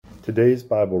Today's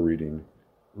Bible reading,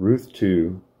 Ruth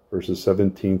 2, verses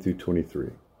 17 through 23.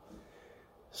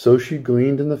 So she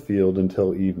gleaned in the field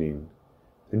until evening.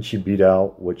 Then she beat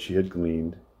out what she had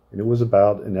gleaned, and it was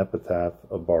about an epitaph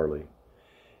of barley.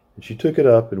 And she took it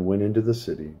up and went into the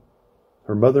city.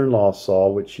 Her mother-in-law saw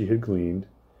what she had gleaned.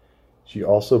 She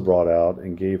also brought out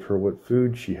and gave her what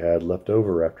food she had left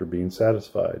over after being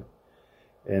satisfied.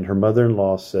 And her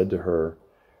mother-in-law said to her,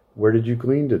 "Where did you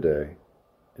glean today?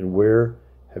 And where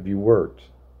have you worked?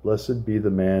 Blessed be the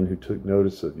man who took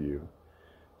notice of you."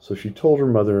 So she told her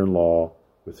mother-in-law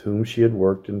with whom she had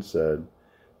worked and said,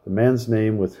 "The man's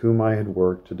name with whom I had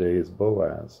worked today is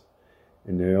Boaz."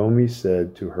 And Naomi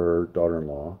said to her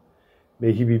daughter-in-law,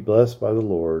 "May he be blessed by the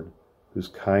Lord, whose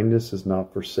kindness has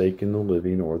not forsaken the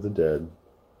living or the dead."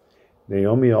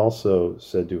 Naomi also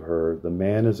said to her, "The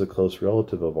man is a close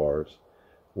relative of ours,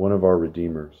 one of our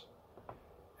redeemers."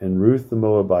 And Ruth the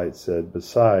Moabite said,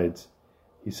 "Besides,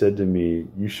 he said to me,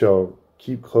 'You shall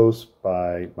keep close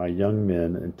by my young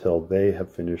men until they have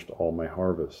finished all my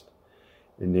harvest.'"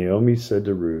 And Naomi said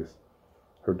to Ruth,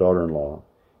 her daughter-in-law,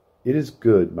 "It is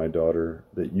good, my daughter,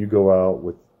 that you go out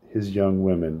with his young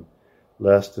women,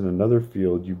 lest in another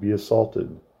field you be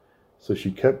assaulted." So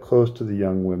she kept close to the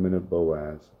young women of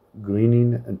Boaz,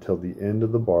 gleaning until the end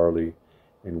of the barley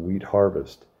and wheat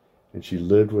harvest, and she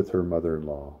lived with her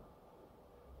mother-in-law.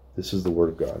 This is the word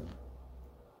of God.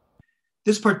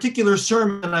 This particular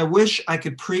sermon, I wish I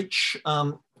could preach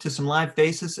to some live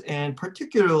faces, and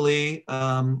particularly,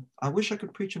 I wish I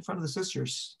could preach in front of the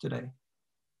sisters today.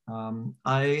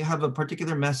 I have a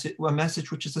particular message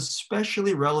which is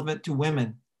especially relevant to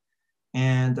women,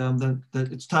 and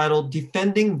it's titled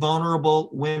 "Defending Vulnerable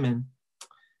Women."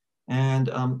 And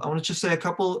I want to just say a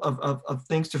couple of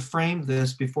things to frame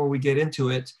this before we get into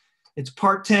it. It's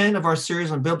part 10 of our series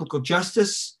on biblical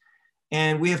justice,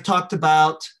 and we have talked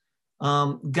about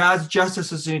God's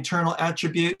justice as an eternal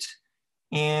attribute,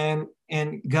 and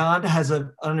God has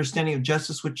an understanding of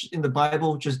justice which in the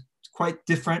Bible which is quite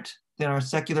different than our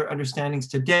secular understandings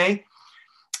today.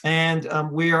 And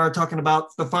we are talking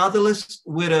about the fatherless,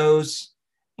 widows,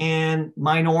 and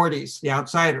minorities, the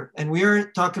outsider. And we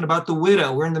are talking about the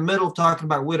widow. We're in the middle of talking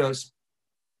about widows.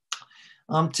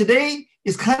 Today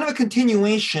is kind of a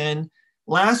continuation.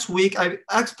 Last week, I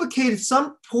explicated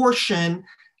some portion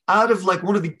out of like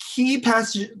one of the key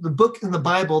passages, the book in the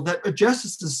Bible that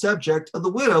addresses the subject of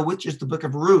the widow, which is the book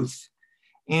of Ruth.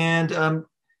 And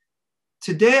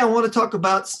today I want to talk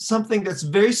about something that's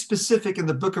very specific in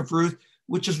the book of Ruth,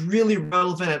 which is really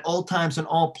relevant at all times and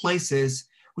all places,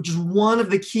 which is one of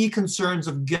the key concerns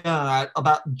of God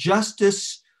about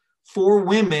justice for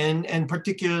women and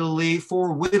particularly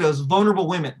for widows, vulnerable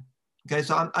women. Okay,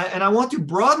 so I want to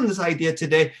broaden this idea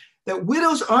today that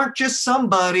widows aren't just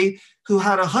somebody who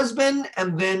had a husband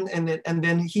and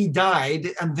then he died.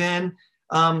 And then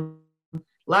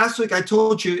last week I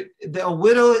told you that a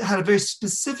widow had a very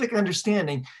specific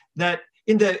understanding that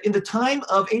in the time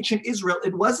of ancient Israel,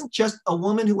 it wasn't just a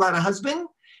woman who had a husband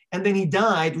and then he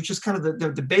died, which is kind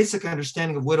of the basic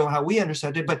understanding of widow, how we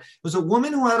understand it. But it was a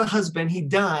woman who had a husband, he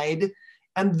died,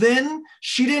 and then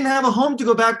she didn't have a home to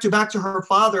go back to her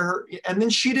father, and then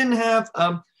she didn't have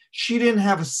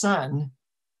a son.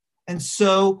 And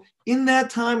so in that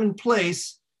time and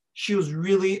place, she was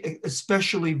really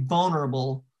especially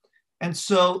vulnerable. And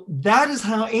so that is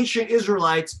how ancient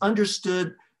Israelites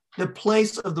understood the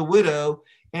place of the widow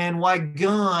and why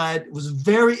God was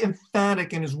very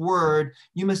emphatic in his word.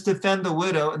 You must defend the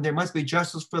widow and there must be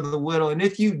justice for the widow. And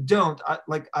if you don't,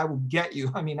 I will get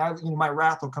you. I mean, my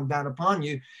wrath will come down upon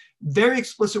you. Very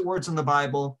explicit words in the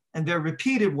Bible, and they're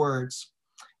repeated words.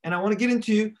 And I want to get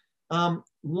into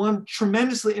one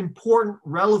tremendously important,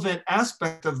 relevant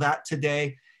aspect of that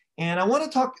today. And I want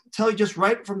to tell you just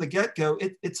right from the get-go,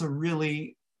 it's a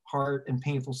really hard and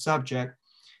painful subject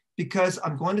because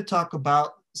I'm going to talk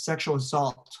about sexual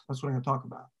assault. That's what I'm going to talk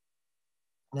about.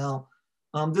 Now,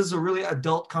 this is a really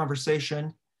adult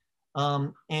conversation.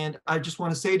 And I just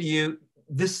want to say to you,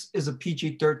 this is a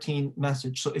PG-13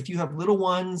 message. So if you have little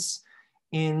ones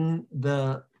in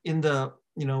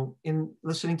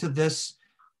listening to this,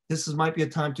 might be a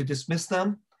time to dismiss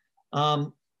them.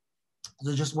 So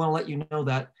just want to let you know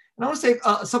that. And I want to say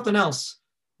something else.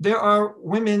 There are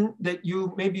women that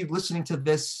you may be listening to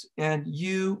this, and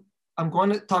I'm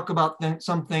going to talk about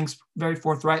some things very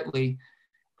forthrightly.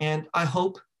 And I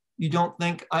hope you don't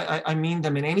think I mean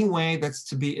them in any way that's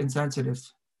to be insensitive.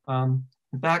 In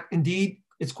fact, indeed,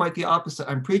 it's quite the opposite.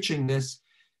 I'm preaching this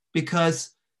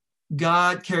because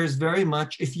God cares very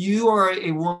much. If you are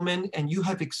a woman and you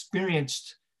have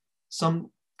experienced some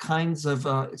kinds of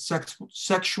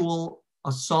sexual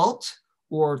assault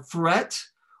or threat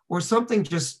or something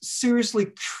just seriously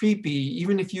creepy,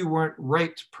 even if you weren't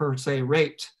raped per se,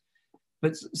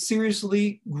 but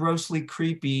seriously, grossly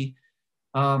creepy,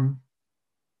 I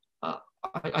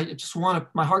just want to,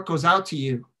 my heart goes out to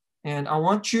you. And I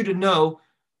want you to know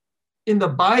in the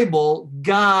Bible,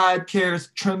 God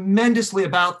cares tremendously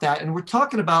about that. And we're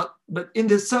talking about, but in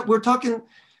this, we're talking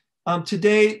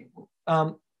today,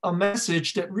 a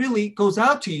message that really goes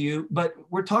out to you, but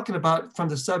we're talking about from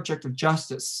the subject of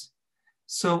justice.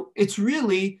 So it's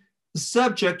really the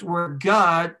subject where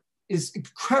God is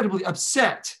incredibly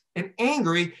upset and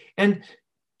angry, and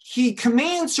he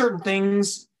commands certain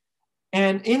things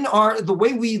and in the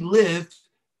way we live,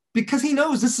 because he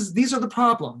knows these are the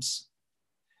problems.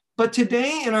 But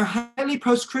today in our highly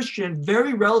post-Christian,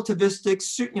 very relativistic,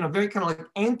 very kind of like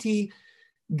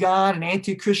anti-God and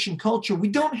anti-Christian culture, we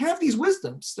don't have these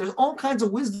wisdoms. There's all kinds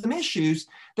of wisdom issues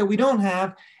that we don't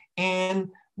have. And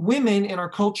women in our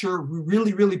culture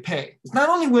really, really pay. It's not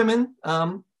only women,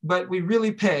 but we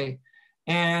really pay.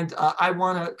 And I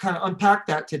want to kind of unpack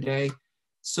that today.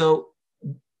 So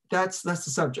that's the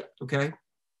subject, okay?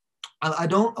 I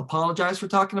don't apologize for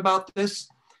talking about this.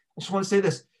 I just want to say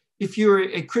this. If you're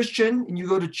a Christian and you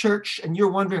go to church and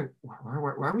you're wondering, why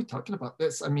are we talking about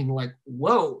this? I mean, like,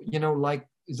 whoa,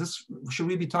 should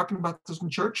we be talking about this in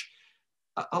church?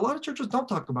 A lot of churches don't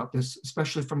talk about this,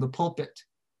 especially from the pulpit.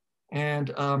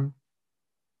 And,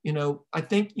 I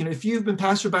think, if you've been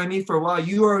pastored by me for a while,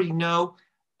 you already know,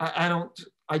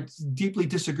 I deeply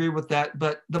disagree with that,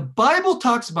 but the Bible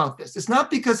talks about this. It's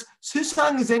not because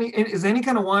Susang is any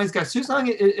kind of wise guy. Susang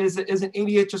is an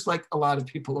idiot, just like a lot of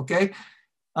people, okay?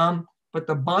 But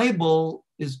the Bible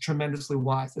is tremendously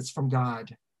wise. It's from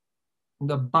God. And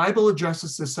the Bible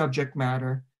addresses the subject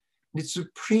matter. And it's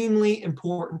supremely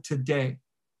important today.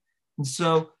 And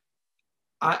so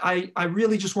I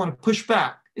really just want to push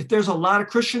back. If there's a lot of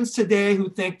Christians today who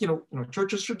think,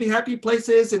 churches should be happy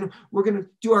places and we're going to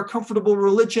do our comfortable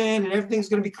religion and everything's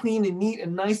going to be clean and neat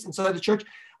and nice inside the church,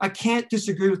 I can't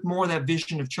disagree with more of that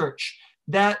vision of church.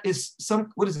 That is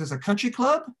what is this, a country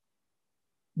club?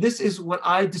 This is what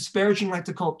I disparagingly like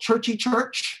to call churchy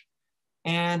church.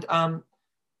 And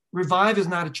Revive is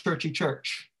not a churchy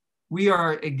church. We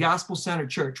are a gospel-centered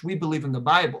church. We believe in the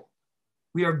Bible.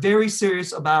 We are very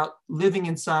serious about living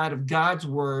inside of God's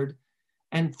word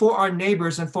and for our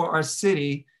neighbors and for our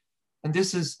city. And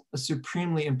this is a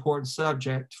supremely important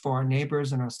subject for our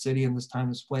neighbors and our city in this time,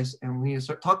 this place. And we need to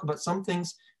start talking about some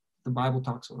things the Bible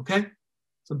talks about, okay?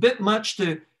 It's a bit much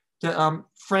to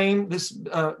frame this,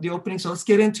 the opening, so let's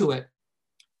get into it.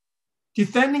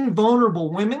 Defending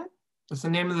vulnerable women, that's the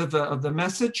name of the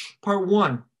message. Part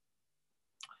 1,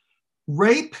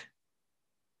 rape,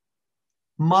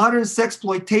 modern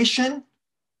sexploitation,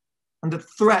 and the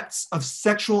threats of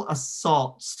sexual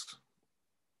assaults.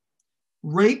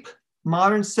 Rape,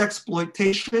 modern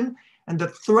sexploitation, and the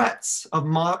threats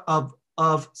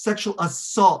of sexual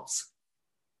assaults,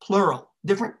 plural,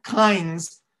 different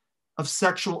kinds of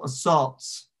sexual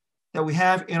assaults that we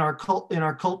have in our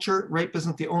culture. Rape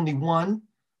isn't the only one.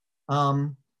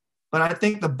 But I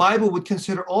think the Bible would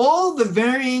consider all the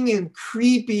varying and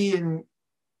creepy and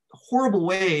horrible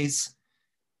ways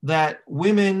that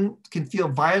women can feel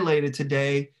violated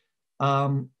today.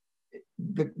 God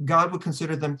would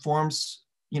consider them forms,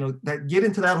 that get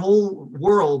into that whole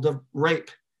world of rape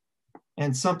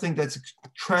and something that's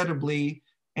incredibly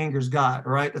angers God,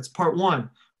 all right? That's part 1.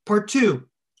 Part 2,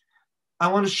 I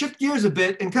want to shift gears a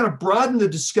bit and kind of broaden the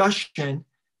discussion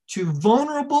to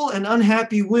vulnerable and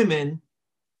unhappy women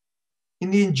in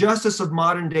the injustice of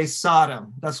modern day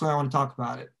Sodom. That's why I want to talk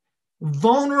about it.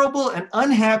 Vulnerable and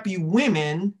unhappy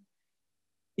women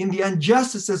in the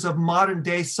injustices of modern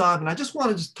day Sodom. And I just want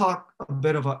to just talk a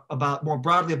bit about more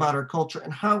broadly about our culture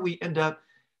and how we end up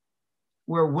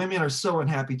where women are so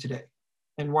unhappy today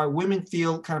and why women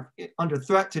feel kind of under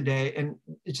threat today. And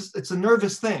it's a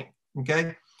nervous thing,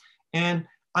 okay? And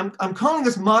I'm calling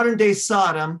this modern day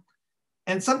Sodom.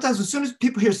 And sometimes as soon as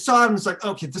people hear Sodom, it's like,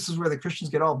 okay, this is where the Christians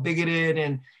get all bigoted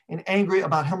and angry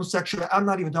about homosexuality. I'm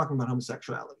not even talking about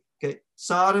homosexuality, okay?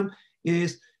 Sodom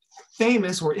is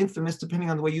famous or infamous,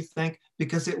 depending on the way you think,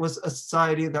 because it was a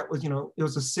society that was, it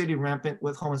was a city rampant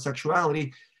with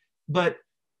homosexuality. But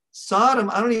Sodom,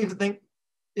 I don't even think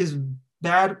is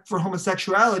bad for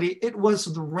homosexuality. It was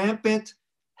the rampant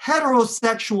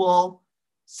heterosexual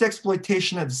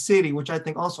sexploitation of the city, which I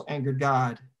think also angered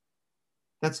God.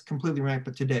 That's completely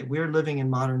rampant today. We're living in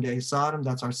modern day Sodom.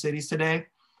 That's our cities today.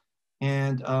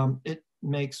 And it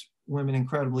makes women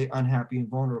incredibly unhappy and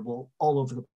vulnerable all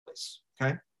over the place,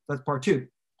 okay? That's part 2.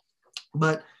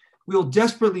 But we'll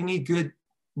desperately need good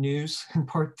news in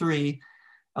part 3.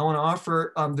 I want to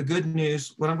offer the good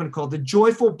news, what I'm going to call the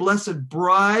joyful, blessed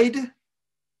bride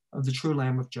of the true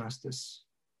Lamb of Justice.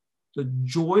 The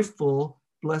joyful,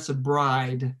 blessed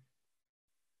bride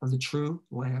of the true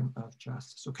Lamb of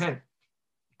Justice. Okay.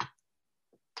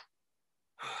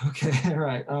 Okay, all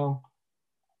right.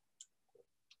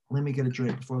 Let me get a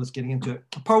drink before let's get into it.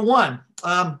 Part one,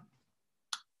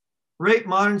 rape,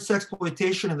 modern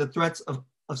sexploitation, and the threats of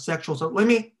sexual. So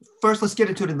let's get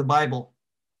into it in the Bible.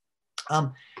 I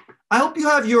hope you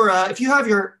have your, if you have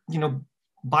your,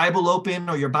 Bible open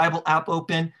or your Bible app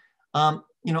open, I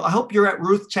hope you're at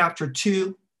Ruth chapter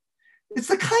 2. It's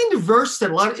the kind of verse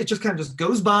that it just kind of just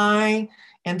goes by.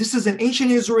 And this is in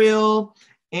ancient Israel,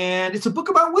 and it's a book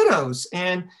about widows.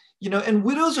 And, and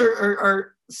widows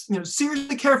are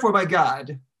seriously cared for by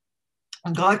God.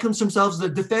 And God comes himself as the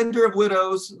defender of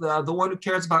widows, the one who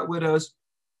cares about widows.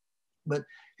 But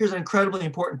here's an incredibly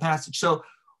important passage. So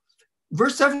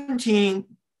verse 17,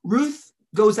 Ruth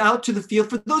goes out to the field.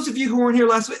 For those of you who weren't here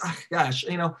last week,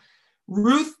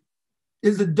 Ruth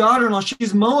is the daughter-in-law.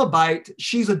 She's Moabite.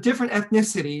 She's a different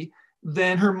ethnicity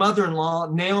than her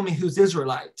mother-in-law, Naomi, who's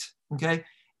Israelite. Okay.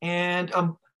 And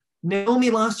Naomi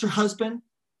lost her husband.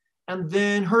 And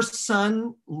then her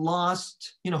son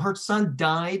her son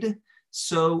died.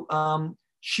 So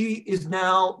she is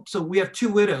now, so we have two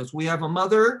widows. We have a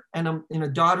mother and a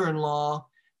daughter-in-law.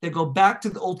 They go back to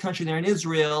the old country there in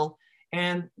Israel,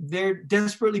 and they're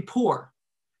desperately poor.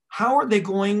 How are they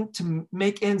going to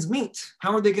make ends meet?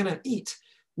 How are they going to eat?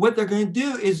 What they're going to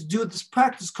do is do this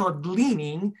practice called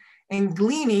gleaning. And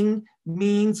gleaning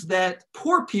means that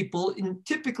poor people,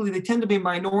 typically they tend to be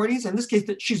minorities. In this case,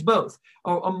 that she's both.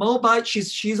 A Moabite,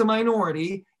 she's a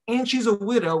minority, and she's a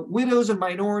widow. Widows and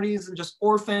minorities and just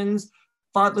orphans,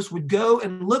 fatherless would go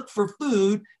and look for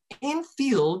food in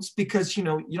fields, because you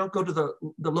don't go to the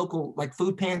local like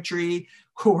food pantry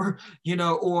or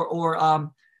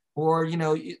the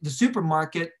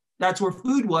supermarket. That's where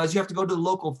food was. You have to go to the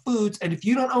local foods, and if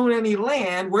you don't own any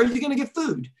land, where are you going to get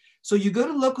food? So you go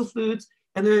to local foods,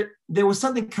 and there was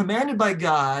something commanded by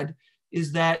God,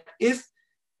 is that if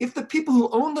the people who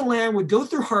own the land would go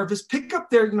through harvest, pick up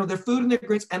their food and their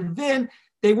grains, and then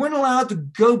they weren't allowed to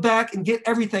go back and get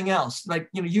everything else. Like,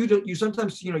 you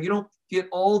sometimes, you don't get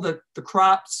all the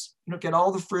crops, you don't get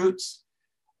all the fruits.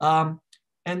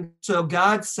 And so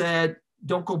God said,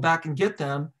 don't go back and get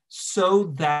them, so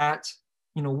that,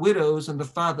 widows and the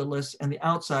fatherless and the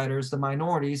outsiders, the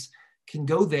minorities, can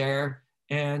go there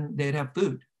and they'd have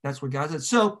food. That's what God said.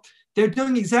 So they're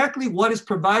doing exactly what is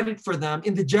provided for them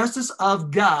in the justice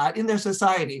of God in their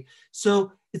society.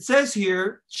 So it says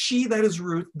here, she, that is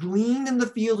Ruth, gleaned in the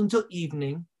field until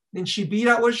evening. Then she beat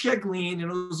out what she had gleaned,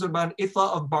 and it was about an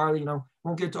ephah of barley.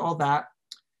 Won't get to all that.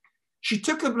 She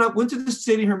took it up, went to the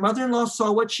city. Her mother-in-law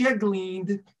saw what she had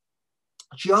gleaned.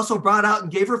 She also brought out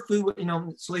and gave her food,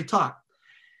 so they talked.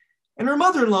 And her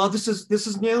mother-in-law, this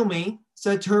is Naomi,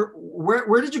 said to her,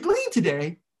 where did you glean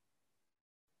today?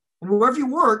 And wherever you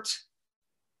worked,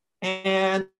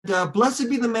 and blessed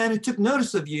be the man who took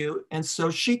notice of you. And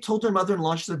so she told her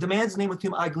mother-in-law, she said, the man's name with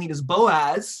whom I gleaned is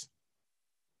Boaz.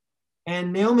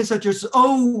 And Naomi said to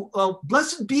her,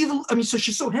 blessed be so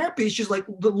she's so happy. She's like,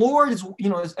 the Lord is,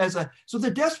 so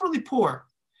they're desperately poor.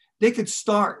 They could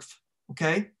starve,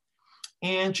 okay?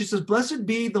 And she says, blessed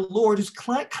be the Lord whose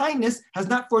kindness has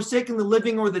not forsaken the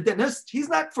living or the dead. He's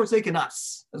not forsaken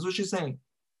us. That's what she's saying.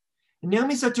 And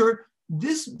Naomi said to her,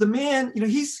 the man,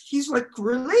 he's like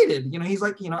related, he's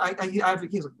like,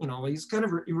 he's kind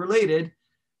of related.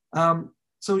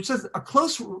 So it says a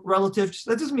close relative.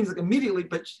 That doesn't mean like immediately,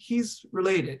 but he's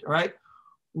related, all right?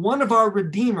 One of our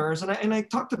redeemers, and I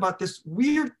talked about this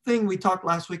weird thing we talked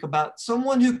last week about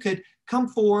someone who could come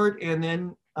forward and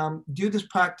then do this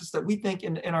practice that we think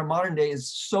in our modern day is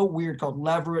so weird, called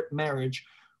levirate marriage,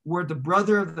 where the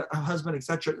brother of the husband,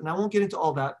 etc. And I won't get into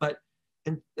all that, but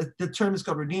the term is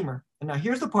called redeemer. And now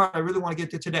here's the part I really want to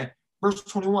get to today. Verse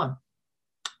 21.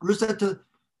 Ruth said to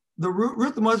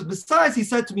Ruth the Moabite, besides, he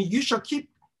said to me, you shall keep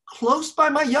close by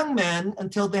my young men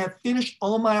until they have finished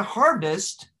all my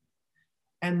harvest.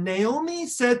 And Naomi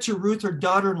said to Ruth, her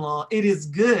daughter-in-law, it is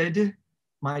good,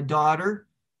 my daughter,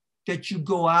 that you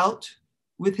go out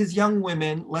with his young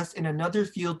women, lest in another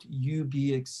field you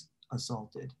be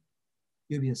assaulted.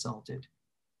 You be assaulted.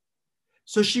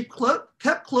 So she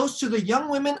kept close to the young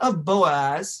women of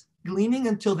Boaz, gleaning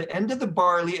until the end of the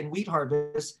barley and wheat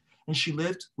harvest, and she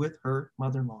lived with her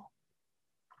mother-in-law.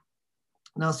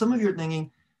 Now, some of you are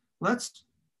thinking, well, that's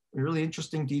a really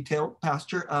interesting detail,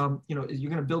 Pastor. You're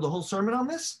going to build a whole sermon on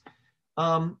this?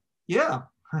 Yeah,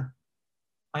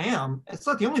 I am. It's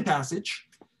not the only passage.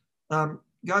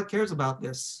 God cares about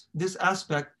this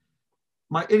aspect.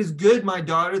 it is good, my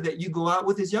daughter, that you go out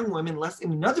with these young women, lest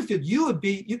in another field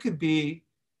you could be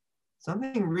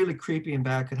something really creepy and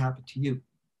bad could happen to you.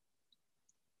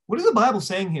 What is the Bible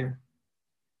saying here?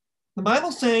 The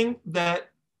Bible's saying that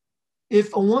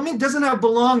if a woman doesn't have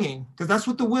belonging, because that's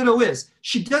what the widow is,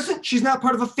 she's not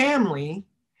part of a family,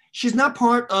 she's not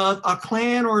part of a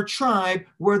clan or a tribe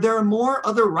where there are more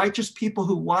other righteous people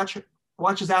who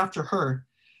watches after her.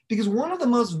 Because one of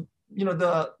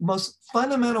the most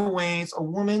fundamental ways a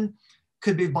woman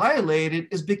could be violated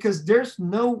is because there's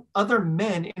no other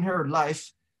men in her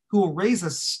life who will raise a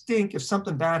stink if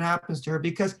something bad happens to her.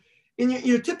 Because in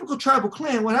your typical tribal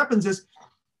clan, what happens is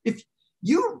if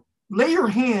you lay your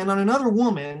hand on another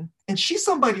woman and she's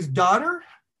somebody's daughter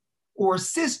or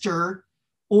sister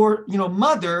or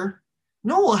mother, you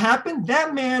know what will happen?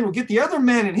 That man will get the other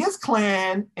men in his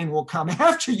clan and will come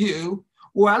after you,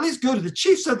 or at least go to the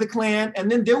chiefs of the clan,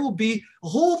 and then there will be a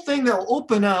whole thing that will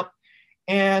open up,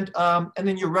 and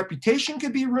then your reputation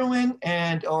could be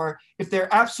ruined, or if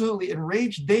they're absolutely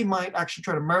enraged, they might actually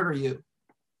try to murder you.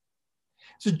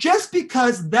 So just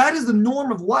because that is the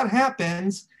norm of what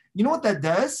happens, you know what that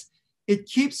does? It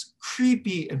keeps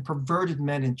creepy and perverted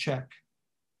men in check.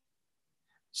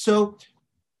 So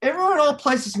everyone in all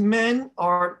places, men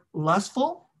are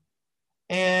lustful,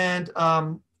 and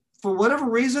for whatever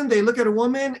reason, they look at a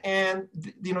woman and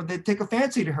they take a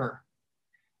fancy to her.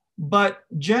 But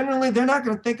generally, they're not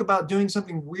going to think about doing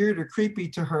something weird or creepy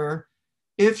to her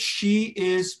if she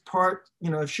is part,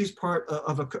 if she's part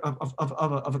of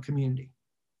a community.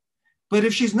 But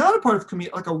if she's not a part of a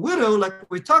community, like a widow, like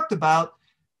we talked about,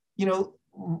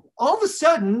 all of a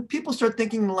sudden people start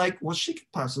thinking like, well, she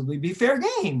could possibly be fair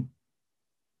game.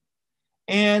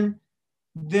 And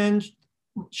then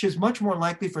she's much more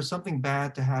likely for something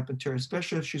bad to happen to her,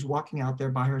 especially if she's walking out there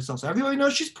by herself. So everybody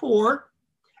knows she's poor.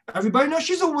 Everybody knows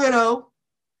she's a widow.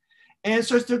 And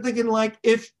so they're thinking like,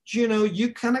 if,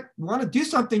 you kind of want to do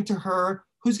something to her,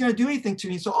 who's going to do anything to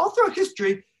me? So all throughout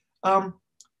history, poor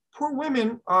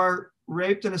women are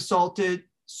raped and assaulted,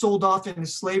 sold off into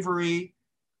slavery.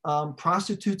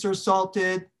 Prostitutes are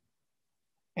assaulted,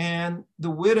 and the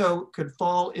widow could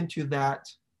fall into that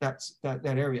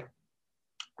area.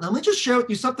 Now, let me just share with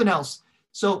you something else.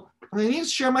 So I'm going to need to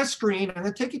share my screen. I'm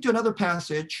going to take you to another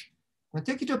passage. I'm going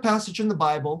to take you to a passage in the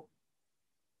Bible.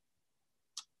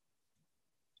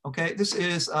 Okay, this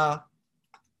is, are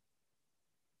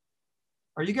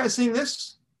you guys seeing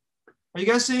this? Are you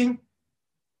guys seeing?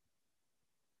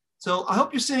 So I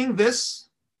hope you're seeing this.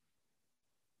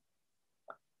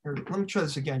 Here, let me try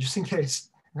this again, just in case.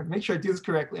 I'm going to make sure I do this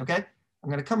correctly, okay? I'm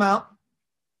going to come out.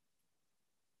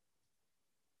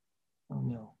 Oh,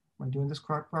 no. Am I doing this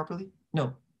properly?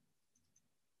 No.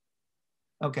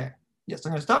 Okay. Yes,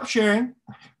 I'm going to stop sharing.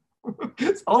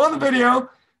 It's all on the video.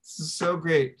 This is so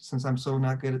great since I'm so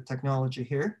not good at technology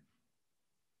here.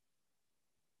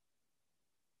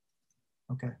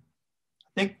 Okay.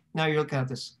 I think now you're looking at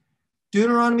this.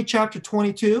 Deuteronomy chapter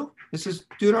 22. This is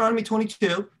Deuteronomy 22.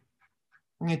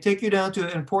 I'm going to take you down to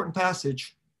an important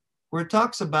passage where it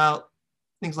talks about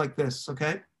things like this,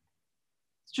 okay?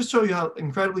 Just show you how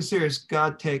incredibly serious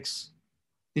God takes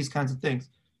these kinds of things.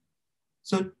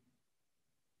 So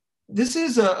this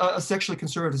is a sexually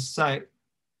conservative society.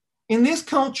 In this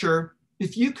culture,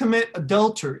 if you commit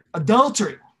adultery,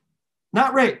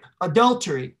 not rape,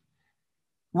 adultery,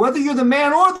 whether you're the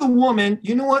man or the woman,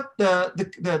 you know what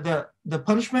the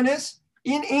punishment is?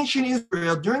 In ancient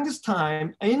Israel, during this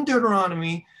time, in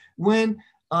Deuteronomy, when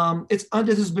this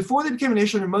is before they became a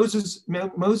nation and Moses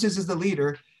is the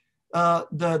leader,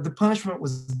 the punishment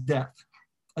was death.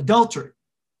 Adultery,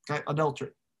 okay,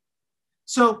 adultery.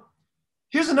 So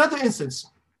here's another instance.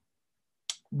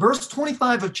 Verse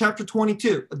 25 of chapter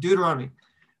 22 of Deuteronomy.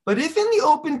 But if in the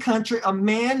open country a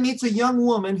man meets a young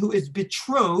woman who is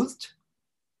betrothed,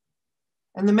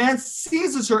 and the man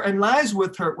seizes her and lies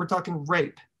with her, we're talking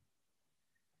rape,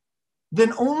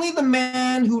 then only the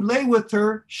man who lay with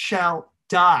her shall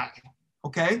die,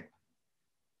 okay?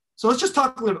 So let's just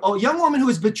talk a little bit. Oh, young woman who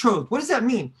is betrothed, what does that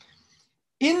mean?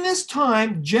 In this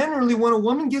time, generally when a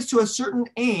woman gets to a certain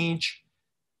age,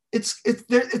 it's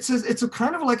a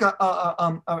kind of like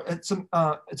it's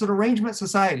an arrangement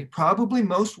society. Probably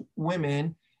most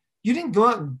women, you didn't go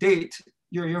out and date.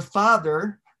 Your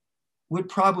father would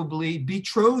probably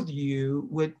betroth you,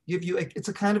 would give you, it's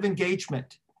a kind of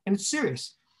engagement, and it's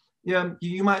serious. Yeah,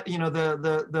 you might,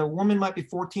 the woman might be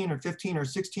 14 or 15 or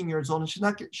 16 years old, and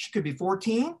she could be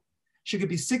 14, she could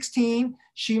be 16,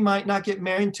 she might not get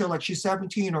married until like she's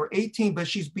 17 or 18, but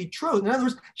she's betrothed. In other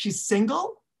words, she's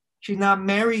single, she's not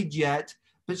married yet,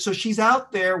 but so she's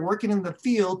out there working in the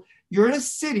field, You're in a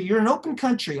city, you're in an open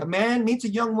country. A man meets a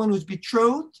young woman who's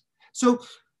betrothed. So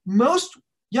most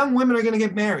young women are going to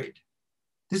get married.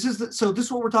 This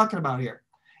is what we're talking about here.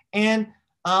 And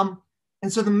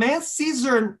so the man sees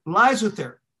her and lies with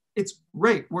her. It's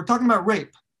rape. We're talking about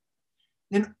rape.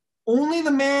 Then only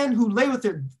the man who lay with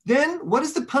her. Then what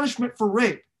is the punishment for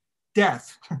rape?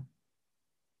 Death.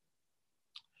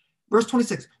 Verse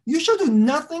 26, you shall do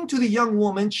nothing to the young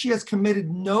woman. She has committed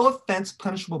no offense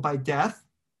punishable by death.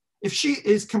 If she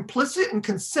is complicit and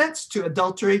consents to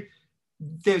adultery,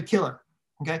 they would kill her,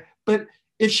 okay? But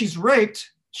if she's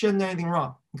raped, she hasn't done anything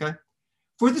wrong, okay?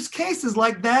 For this case is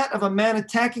like that of a man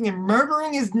attacking and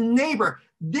murdering his neighbor.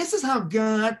 This is how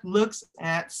God looks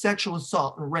at sexual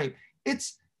assault and rape.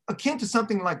 It's akin to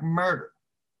something like murder.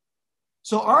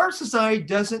 So our society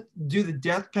doesn't do the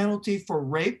death penalty for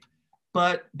rape,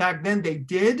 but back then they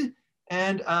did.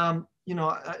 And, I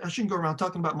shouldn't go around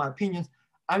talking about my opinions.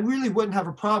 I really wouldn't have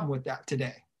a problem with that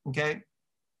today, okay?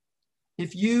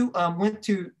 If you went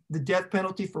to the death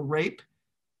penalty for rape,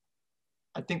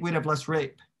 I think we'd have less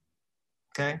rape,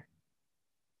 okay?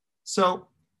 So,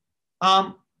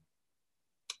 for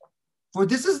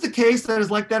this is the case that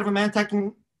is like that of a man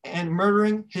attacking and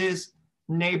murdering his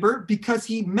neighbor because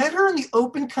he met her in the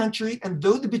open country, and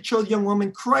though the betrothed young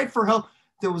woman cried for help,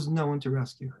 there was no one to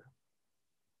rescue her.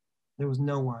 There was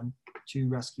no one to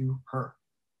rescue her.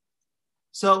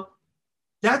 So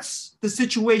that's the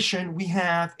situation we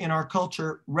have in our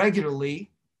culture regularly.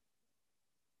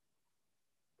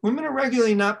 Women are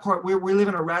regularly not part, we live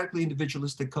in a radically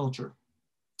individualistic culture.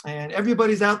 And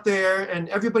everybody's out there and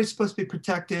everybody's supposed to be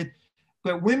protected,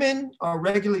 but women are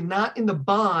regularly not in the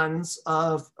bonds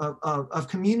of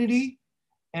community.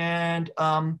 And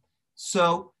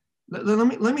so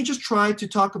let me just try to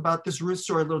talk about this Ruth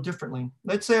story a little differently.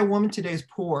 Let's say a woman today is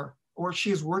poor, or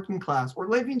she is working class, or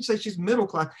let me say she's middle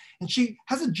class, and she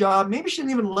has a job. Maybe she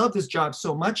didn't even love this job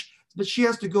so much, but she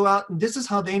has to go out, and this is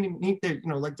how they need their,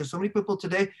 like there's so many people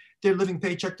today, they're living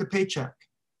paycheck to paycheck.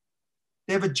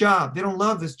 They have a job. They don't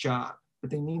love this job,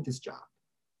 but they need this job,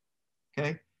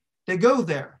 okay? They go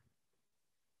there.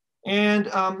 And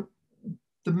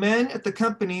the men at the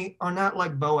company are not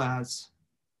like Boaz.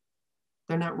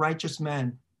 They're not righteous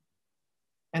men.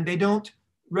 And they don't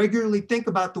regularly think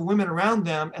about the women around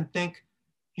them and think,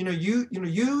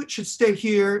 you should stay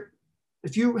here.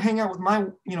 If you hang out with my,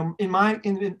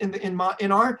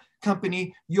 in our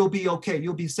company, you'll be okay.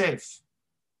 You'll be safe.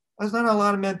 That's not how a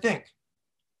lot of men think.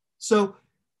 So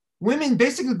women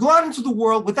basically go out into the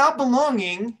world without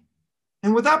belonging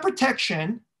and without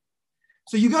protection.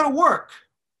 So you go to work,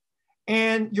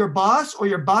 and your boss or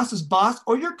your boss's boss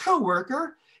or your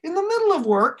coworker in the middle of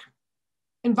work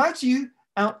invites you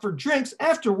out for drinks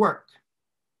after work.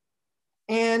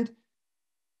 And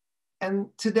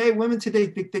today, women today,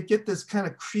 they get this kind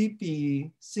of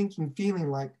creepy, sinking feeling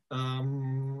like,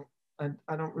 I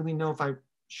don't really know if I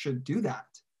should do that.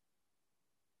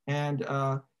 And,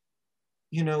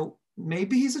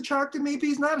 maybe he's attractive, maybe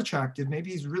he's not attractive,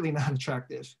 maybe he's really not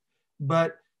attractive.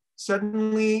 But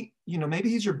suddenly, maybe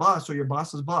he's your boss or your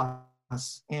boss's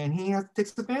boss, and he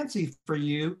takes a fancy for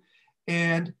you,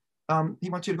 and he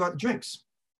wants you to go out to drinks.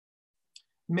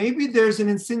 Maybe there's an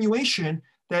insinuation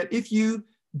that if you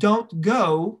don't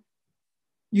go,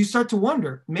 you start to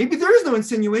wonder. Maybe there is no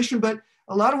insinuation, but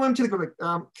a lot of women today go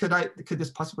like, could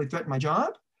this possibly threaten my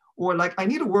job? Or like, I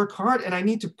need to work hard and I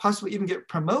need to possibly even get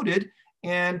promoted.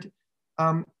 And,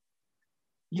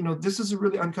 this is a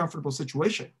really uncomfortable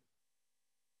situation.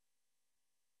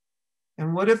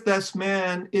 And what if this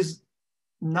man is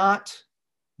not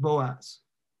Boaz?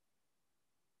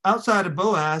 Outside of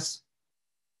Boaz,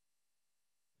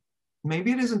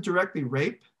 maybe it isn't directly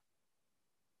rape,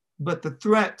 but the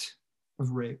threat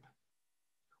of rape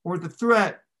or the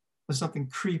threat of something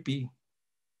creepy.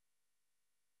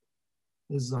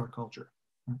 This is our culture.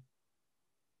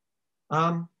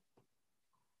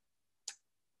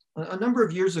 A number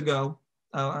of years ago,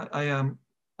 I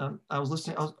was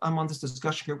listening. I'm on this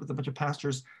discussion group with a bunch of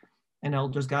pastors and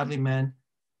elders, godly men,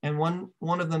 and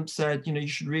one of them said, you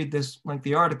should read this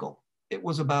lengthy article. It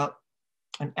was about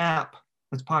an app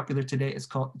that's popular today. It's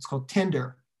called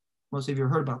Tinder. Most of you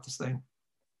have heard about this thing.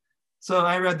 So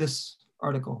I read this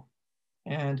article,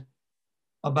 and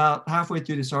about halfway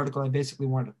through this article, I basically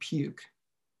wanted to puke.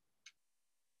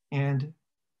 And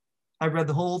I read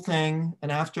the whole thing,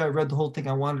 and after I read the whole thing,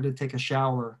 I wanted to take a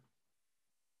shower.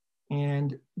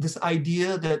 And this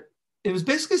idea that it was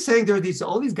basically saying there are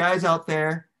all these guys out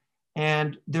there,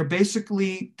 and they're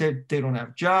basically they don't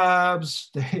have jobs,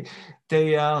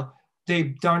 they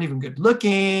aren't even good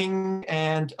looking,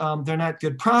 and they're not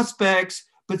good prospects,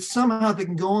 but somehow they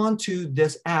can go on to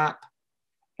this app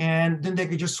and then they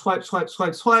could just swipe, swipe,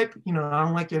 swipe, swipe. You know, I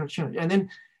don't like to,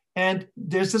 and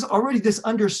there's already this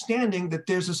understanding that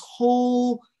there's this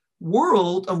whole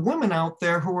world of women out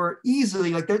there who are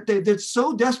easily like they're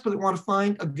so desperately want to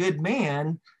find a good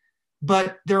man,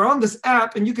 but they're on this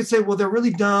app, and you could say, well, they're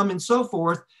really dumb and so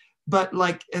forth, but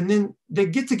like, and then they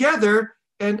get together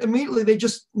and immediately they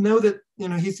just know that, you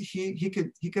know, he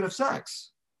could have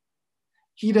sex.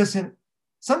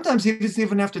 Sometimes he doesn't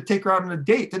even have to take her out on a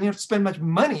date. Doesn't have to spend much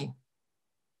money.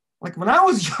 Like when I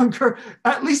was younger,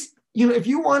 at least, you know, if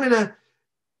you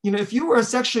were a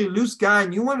sexually loose guy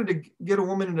and you wanted to get a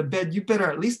woman into bed, you better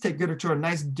at least get her to a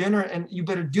nice dinner, and you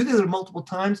better do this multiple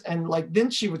times. And like,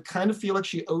 then she would kind of feel like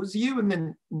she owes you. And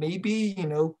then maybe, you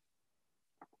know,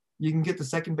 you can get to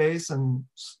second base and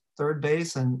third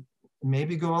base and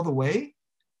maybe go all the way.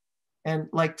 And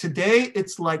like today,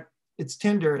 it's like, it's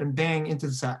Tinder and bang into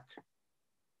the sack.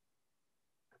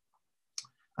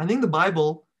 I think the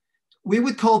Bible, we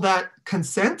would call that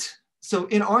consent. So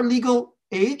in our legal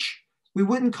age, we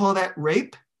wouldn't call that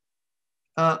rape.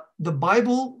 The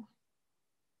Bible,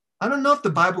 I don't know if the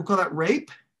Bible call that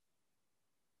rape,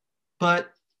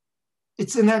 but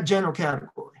it's in that general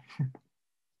category.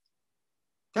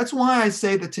 That's why I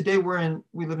say that today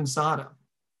we live in Sodom.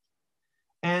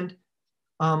 And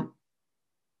all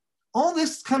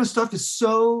this kind of stuff is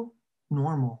so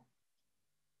normal.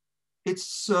 It's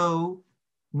so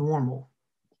normal.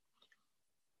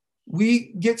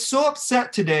 We get so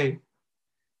upset today.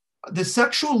 The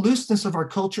sexual looseness of our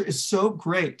culture is so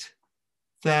great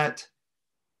that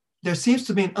there seems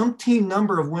to be an umpteen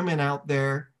number of women out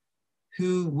there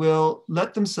who will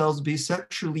let themselves be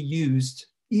sexually used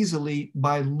easily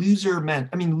by loser men.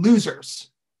 I mean,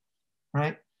 losers,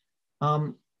 right?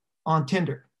 On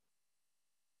Tinder.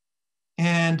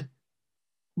 And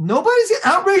nobody's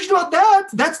outraged about that.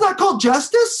 That's not called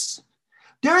justice.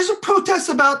 There's a protest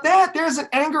about that. There's an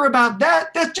anger about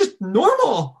that. That's just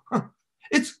normal.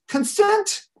 It's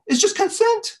consent. It's just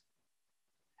consent.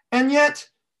 And yet,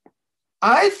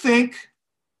 I think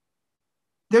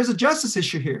there's a justice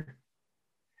issue here.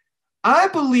 I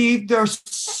believe there are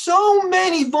so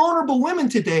many vulnerable women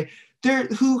today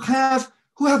who have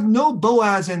no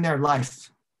Boaz in their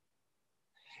life.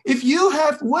 If you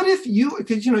have,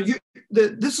 because you know,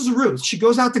 this is Ruth. She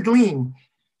goes out to glean.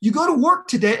 You go to work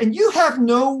today and you have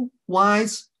no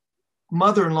wise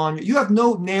mother-in-law. You have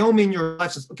no Naomi in your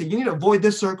life. Says, okay, you need to avoid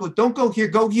this circle. Don't go here,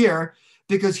 go here,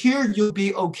 because here you'll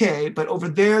be okay, but over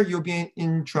there you'll be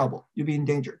in trouble. You'll be in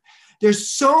danger. There's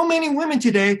so many women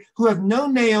today who have no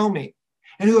Naomi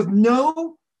and who have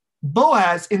no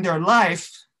Boaz in their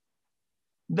life,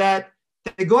 that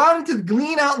they go out into the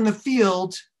glean out in the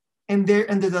field, and they're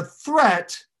under the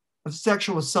threat of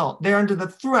sexual assault. They're under the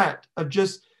threat of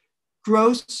just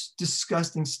gross,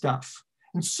 disgusting stuff.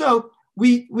 And so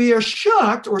we are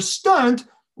shocked or stunned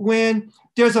when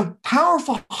there's a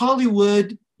powerful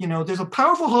Hollywood, there's a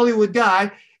powerful Hollywood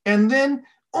guy, and then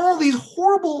all these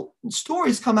horrible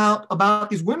stories come out about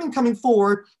these women coming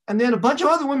forward, and then a bunch of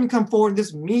other women come forward,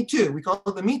 this Me Too. We call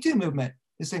it the Me Too movement.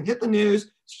 This thing hit the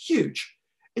news. It's huge.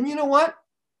 And you know what?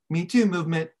 Me Too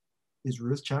movement is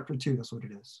Ruth chapter 2. That's what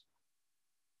it is.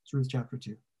 It's Ruth chapter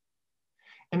 2.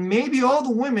 And maybe all the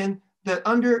women that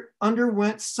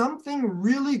underwent something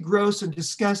really gross and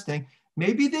disgusting,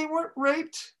 maybe they weren't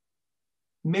raped.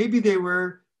 Maybe they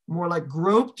were more like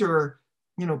groped or,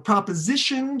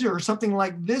 propositioned or something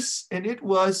like this. And it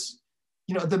was,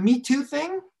 the Me Too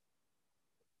thing.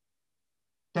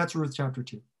 That's Ruth chapter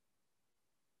 2.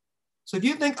 So if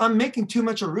you think I'm making too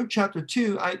much of Ruth chapter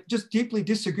 2, I just deeply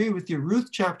disagree with you. Ruth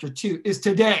chapter 2 is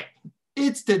today.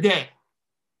 It's today.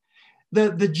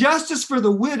 The justice for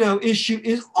the widow issue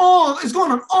is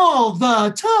going on all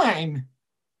the time.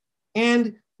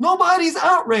 And nobody's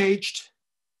outraged.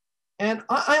 And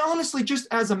I honestly, just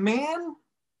as a man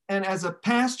and as a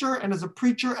pastor and as a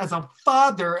preacher, as a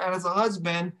father and as a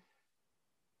husband,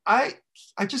 I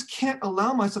just can't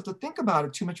allow myself to think about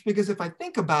it too much, because if I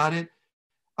think about it,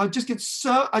 I'd just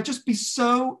be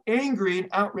so angry and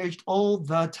outraged all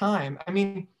the time. I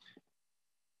mean,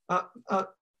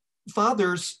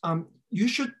 fathers, you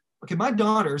should, okay, my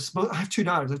daughters, I have two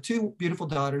daughters, I have two beautiful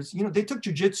daughters, they took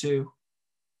jujitsu.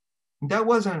 That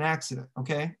wasn't an accident,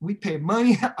 okay? We paid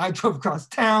money, I drove across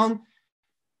town,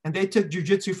 and they took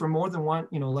jujitsu for more than one,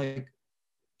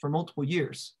 for multiple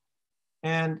years.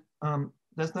 And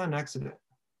that's not an accident.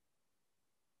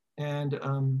 And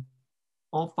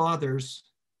all fathers,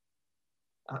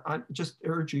 I just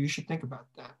urge you should think about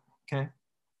that, okay?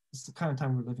 It's the kind of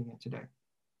time we're living in today.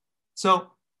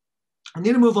 So I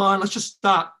need to move on. Let's just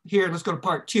stop here. Let's go to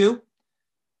part 2.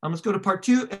 Let's go to part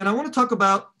 2. And I want to talk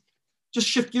about, just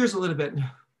shift gears a little bit.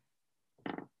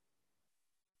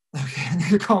 I need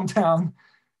to calm down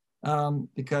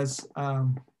because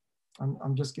I'm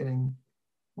just getting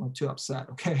too upset.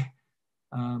 Okay.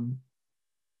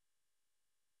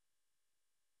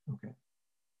 Okay.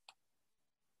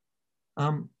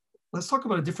 Let's talk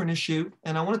about a different issue,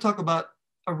 and I want to talk about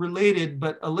a related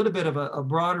but a little bit of a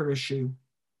broader issue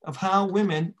of how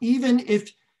women, even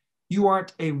if you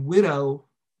aren't a widow,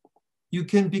 you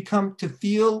can become to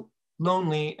feel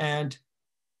lonely and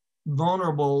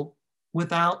vulnerable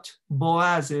without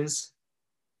Boazes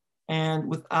and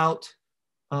without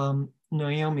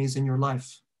Naomi's in your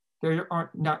life. There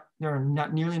are not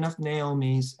nearly enough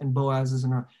Naomi's and Boazes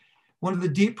in our. One of the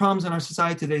deep problems in our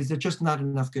society today is there's just not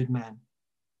enough good men.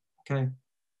 Okay,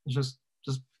 it's just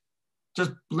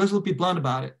let's be blunt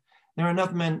about it. There are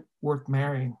enough men worth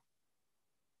marrying,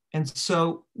 and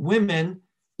so women,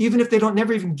 even if they don't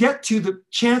never even get to the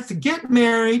chance to get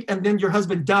married, and then your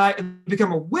husband die and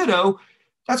become a widow,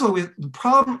 that's why the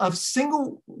problem of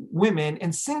single women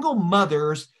and single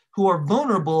mothers who are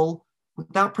vulnerable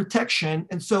without protection,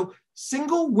 and so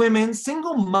single women,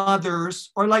 single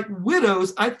mothers are like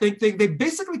widows. I think they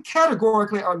basically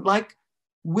categorically are like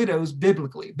widows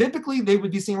biblically. Biblically, they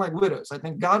would be seen like widows. I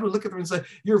think God would look at them and say,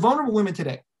 you're vulnerable women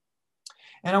today.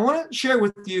 And I want to share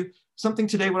with you something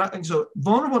today. So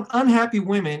vulnerable and unhappy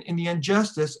women in the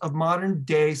injustice of modern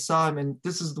day Solomon.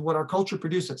 This is what our culture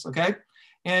produces, okay?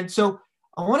 And so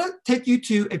I want to take you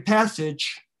to a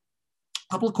passage,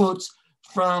 a couple of quotes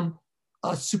from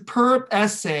a superb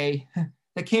essay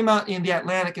that came out in the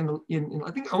Atlantic in I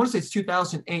think I want to say it's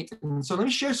 2008. And so let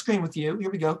me share a screen with you.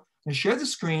 Here we go. I'm going to share the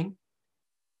screen.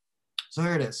 So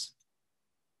here it is.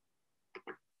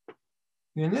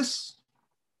 You in this?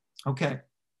 Okay.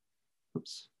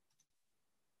 Oops.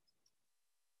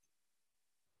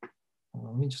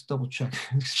 Let me just double check.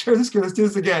 Share the screen. Let's do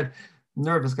this again. I'm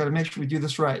nervous. Got to make sure we do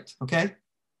this right. Okay.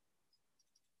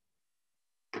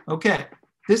 Okay.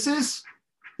 This is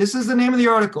the name of the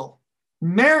article.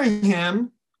 Marry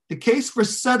Him, the case for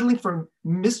settling for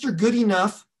Mr. Good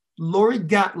Enough, Lori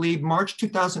Gottlieb, March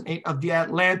 2008 of The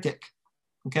Atlantic.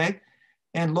 Okay.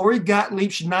 And Lori Gottlieb,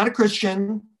 she's not a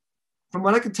Christian. From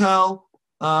what I could tell,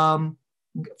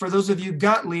 for those of you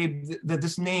Gottlieb,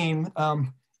 this name,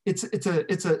 it's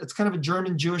kind of a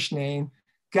German Jewish name.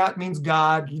 Gott means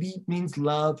God, Lieb means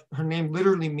love. Her name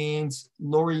literally means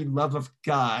Lori, love of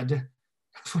God.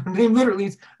 Her name literally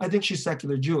means, I think she's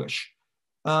secular Jewish.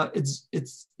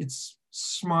 It's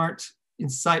smart,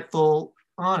 insightful,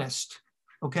 honest.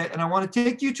 Okay, and I want to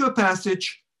take you to a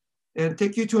passage and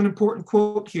take you to an important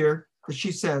quote here that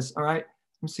she says. All right,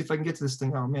 let me see if I can get to this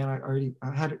thing. Oh man,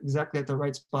 I had it exactly at the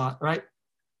right spot. All right.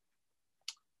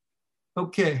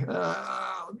 Okay,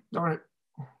 darn it.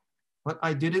 But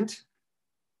I didn't.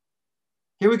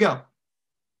 Here we go.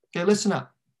 Okay, listen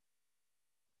up.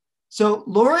 So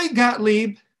Lori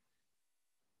Gottlieb,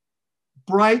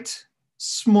 bright,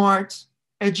 smart,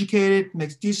 educated,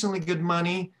 makes decently good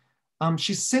money.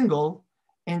 She's single,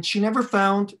 and she never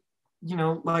found,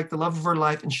 like the love of her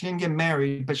life, and she didn't get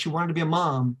married, but she wanted to be a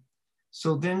mom.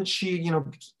 So then she,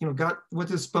 got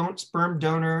with a sperm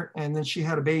donor, and then she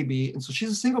had a baby. And so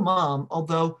she's a single mom,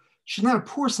 although she's not a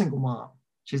poor single mom.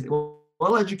 She's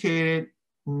well-educated.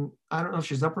 I don't know if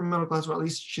she's upper middle class, or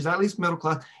she's at least middle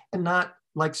class, and not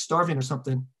like starving or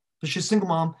something. But she's a single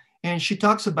mom, and she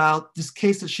talks about this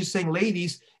case that she's saying,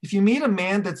 ladies, if you meet a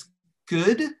man that's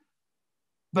good,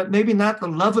 but maybe not the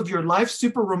love of your life,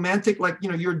 super romantic, like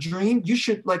your dream, you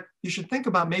should think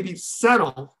about maybe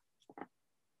settle.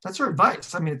 That's her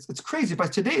advice. I mean, it's crazy.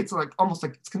 But today it's like almost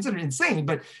like it's considered insane.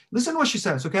 But listen to what she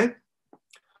says, okay?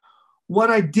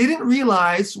 What I didn't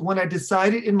realize when I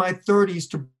decided in my 30s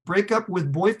to break up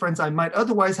with boyfriends I might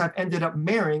otherwise have ended up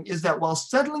marrying is that while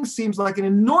settling seems like an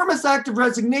enormous act of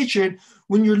resignation,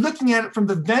 when you're looking at it from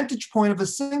the vantage point of a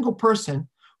single person,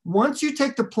 once you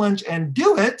take the plunge and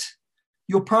do it,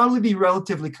 you'll probably be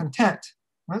relatively content.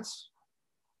 That's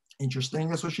interesting.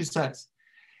 That's what she says.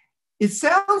 It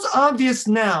sounds obvious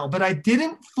now, but I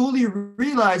didn't fully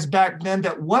realize back then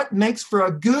that what makes for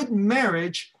a good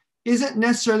marriage isn't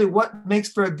necessarily what makes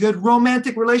for a good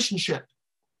romantic relationship.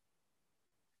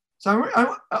 So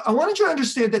I wanted you to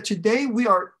understand that today we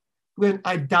have an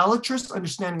idolatrous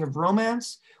understanding of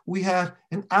romance. We have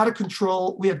an out of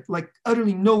control, we have like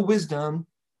utterly no wisdom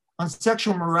on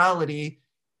sexual morality,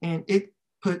 and it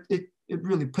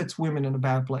really puts women in a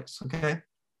bad place, okay?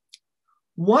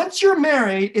 Once you're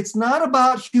married, it's not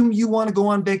about whom you want to go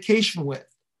on vacation with.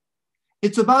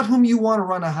 It's about whom you want to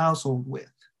run a household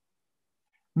with.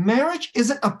 Marriage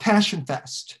isn't a passion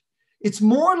fest. It's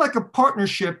more like a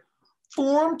partnership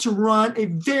formed to run a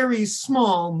very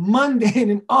small, mundane,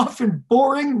 and often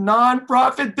boring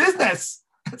nonprofit business.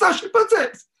 That's how she puts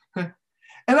it.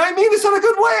 And I mean this in a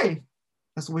good way.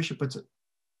 That's the way she puts it.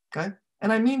 Okay?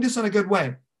 And I mean this in a good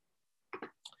way.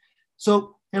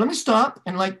 So here, let me stop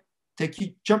and like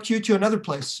jump you to another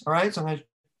place. All right. So I'm going to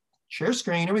share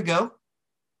screen. Here we go.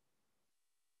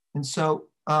 And so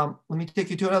let me take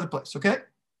you to another place. Okay.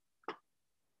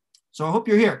 So I hope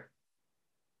you're here.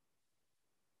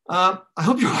 I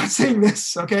hope you're watching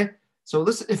this. Okay. So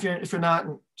listen, if you're not,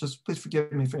 just please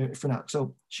forgive me if you're not.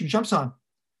 So she jumps on.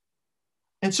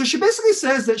 And so she basically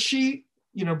says that she,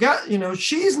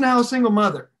 she's now a single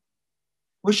mother.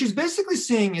 What she's basically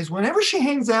saying is whenever she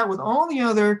hangs out with all the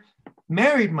other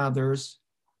married mothers,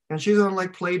 and she's on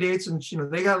like play dates, and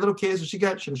they got little kids, and she's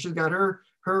got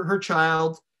her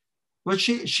child, but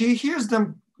she hears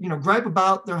them gripe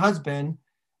about their husband,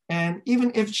 and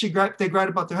even if they gripe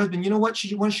about their husband, you know what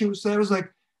when she said, it was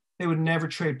like they would never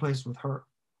trade place with her.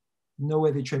 No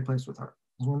way they trade place with her.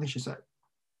 That's one thing she said.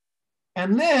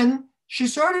 And then she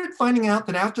started finding out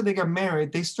that after they got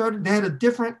married, they had a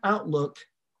different outlook.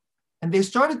 And they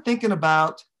started thinking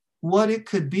about what it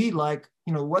could be like,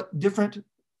 what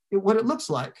it looks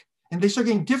like. And they started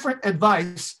getting different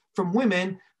advice from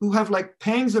women who have like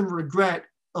pangs of regret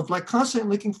of like constantly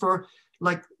looking for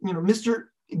like, Mr.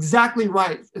 Exactly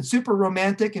right. It's super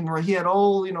romantic, and where he had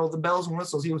all, the bells and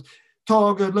whistles. He was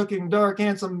tall, good looking, dark,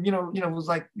 handsome, was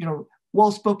like,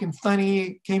 well-spoken,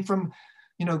 funny, came from,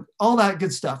 all that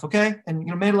good stuff. Okay. And,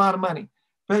 made a lot of money.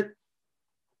 But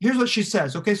here's what she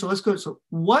says. Okay, so let's go. So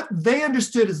what they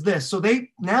understood is this. So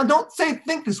they now don't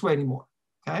think this way anymore.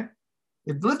 Okay,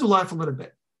 they've lived a life a little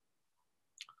bit.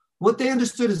 What they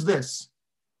understood is this.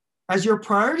 As your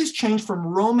priorities change from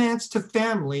romance to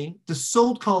family, the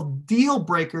so-called deal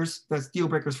breakers, that's deal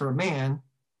breakers for a man,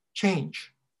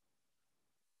 change.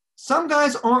 Some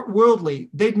guys aren't worldly.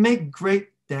 They'd make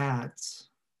great dads.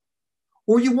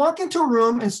 Or you walk into a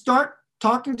room and start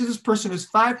talking to this person who's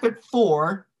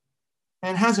 5'4"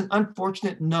 and has an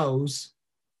unfortunate nose,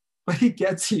 but he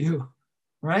gets you,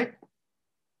 right?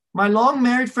 My long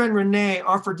married friend Renee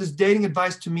offered this dating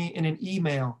advice to me in an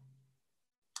email.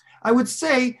 I would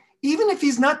say, even if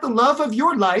he's not the love of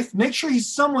your life, make sure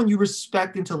he's someone you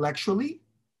respect intellectually,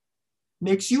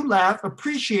 makes you laugh,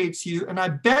 appreciates you, and I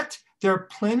bet there are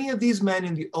plenty of these men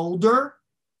in the older,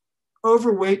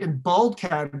 overweight, and bald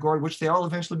category, which they all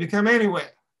eventually become anyway.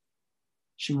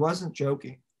 She wasn't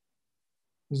joking. It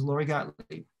was Lori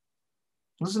Gottlieb.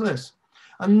 Listen to this.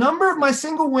 A number of my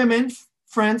single women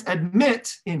friends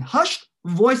admit in hushed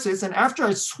voices, and after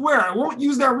I swear I won't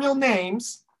use their real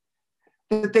names,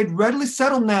 that they'd readily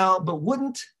settle now, but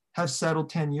wouldn't have settled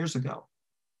 10 years ago.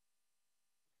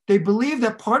 They believe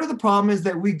that part of the problem is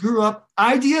that we grew up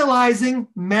idealizing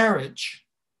marriage,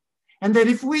 and that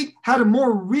if we had a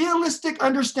more realistic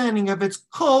understanding of its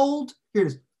cold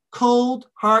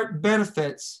hard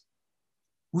benefits,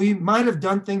 we might have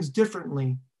done things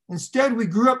differently. Instead, we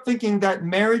grew up thinking that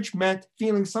marriage meant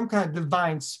feeling some kind of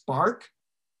divine spark.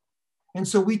 And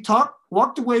so we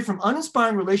walked away from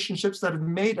uninspiring relationships that have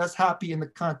made us happy in the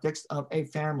context of a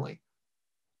family.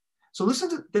 So listen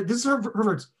to this is her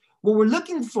words. What we're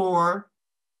looking for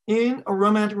in a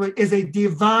romantic relationship is a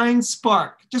divine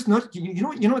spark. Just note, you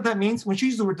know what that means? When she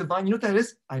uses the word divine, you know what that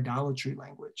is? Idolatry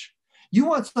language. You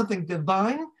want something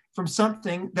divine from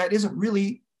something that isn't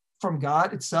really from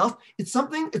God itself. It's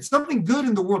something good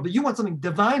in the world, but you want something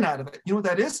divine out of it. You know what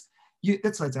that is?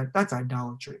 That's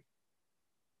idolatry.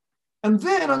 And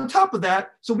then on top of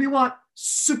that, so we want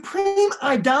supreme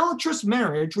idolatrous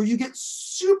marriage where you get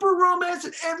super romance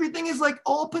and everything is like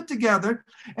all put together.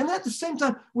 And at the same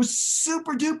time, we're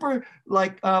super duper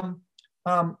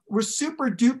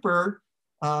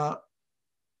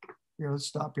here, let's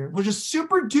stop here. We're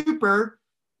super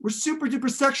duper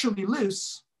sexually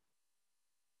loose.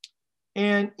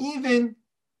 And even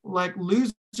like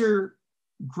loser,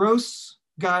 gross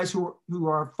guys who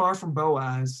are far from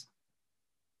Boaz,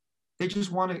 they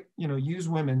just want to, use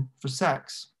women for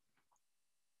sex.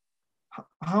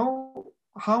 How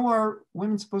are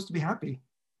women supposed to be happy?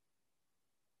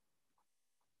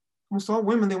 Almost all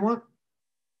women, they want,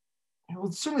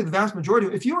 certainly the vast majority.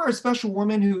 If you are a special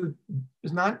woman who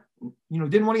is not,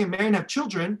 didn't want to get married and have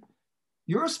children,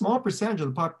 you're a small percentage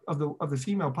of the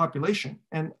female population.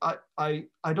 And I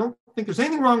don't think there's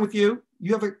anything wrong with you.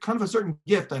 You have a kind of a certain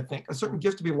gift, I think, a certain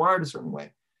gift to be wired a certain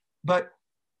way. But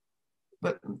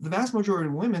the vast majority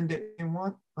of women, they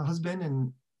want a husband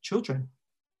and children,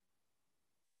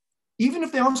 even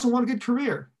if they also want a good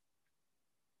career.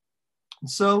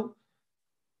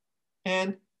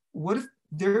 And what if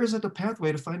there isn't a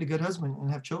pathway to find a good husband and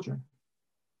have children?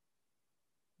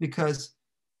 Because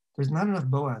there's not enough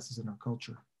Boazes in our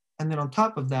culture. And then on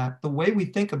top of that, the way we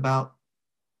think about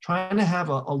trying to have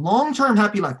a long-term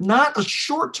happy life, not a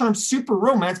short-term super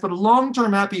romance, but a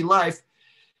long-term happy life,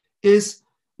 is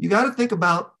you got to think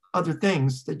about other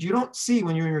things that you don't see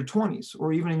when you're in your 20s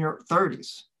or even in your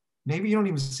 30s. Maybe you don't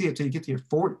even see it till you get to your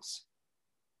 40s.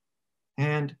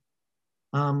 And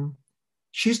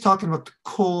she's talking about the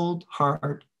cold,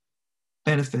 hard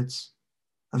benefits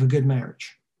of a good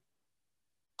marriage.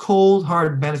 Cold,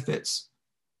 hard benefits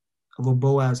of a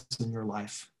Boaz in your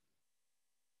life.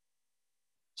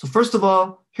 So first of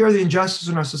all, here are the injustices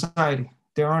in our society.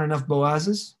 There aren't enough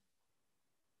Boazes.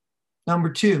 Number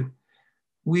two,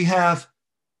 we have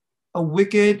a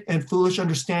wicked and foolish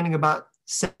understanding about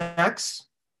sex.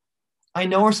 I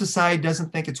know our society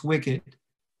doesn't think it's wicked,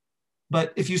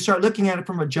 but if you start looking at it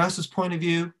from a justice point of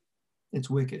view, it's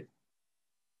wicked.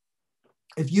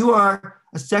 If you are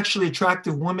a sexually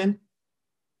attractive woman,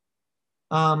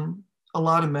 a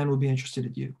lot of men will be interested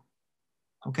in you,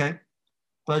 okay?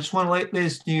 But I just want to lay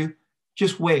this to you,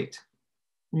 just wait.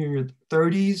 You're in your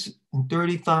 30s and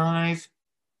 35,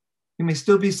 you may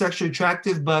still be sexually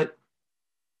attractive, but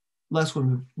less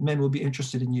men will be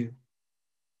interested in you.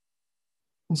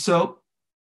 And so,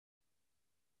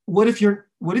 what if you're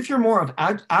more of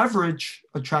average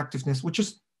attractiveness, which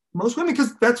is most women,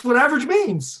 because that's what average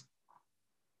means.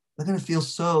 They're going to feel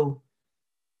so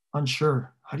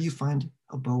unsure. How do you find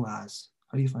a Boaz?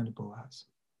 How do you find a Boaz?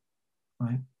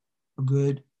 Right? A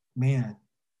good man.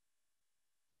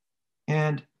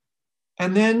 And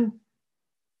then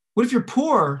what if you're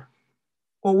poor?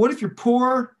 Or what if you're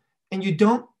poor and you're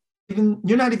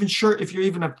not even sure if you're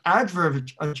even of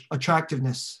average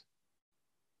attractiveness?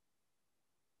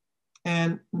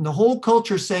 And the whole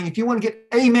culture is saying, if you want to get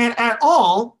a man at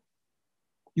all,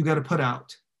 you got to put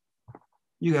out.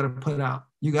 You got to put out.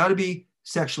 You got to be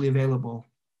sexually available.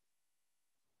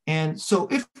 And so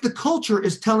if the culture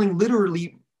is telling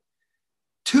literally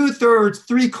 2/3,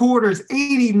 3/4,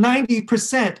 80,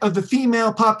 90% of the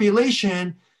female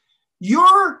population,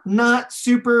 you're not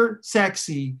super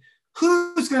sexy.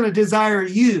 Who's going to desire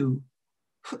you?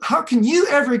 How can you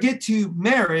ever get to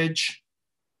marriage?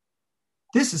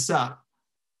 This is up.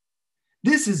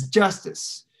 This is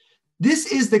justice.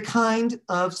 This is the kind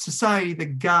of society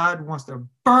that God wants to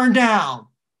burn down.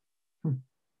 He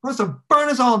wants to burn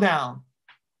us all down.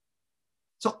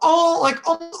 So all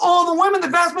the women, the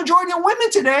vast majority of women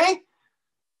today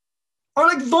are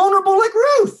like vulnerable like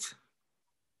Ruth.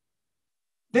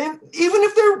 Then even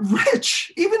if they're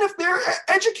rich, even if they're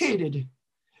educated,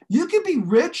 you could be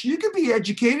rich, you could be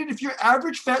educated. If you're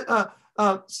average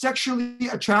sexually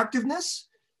attractiveness,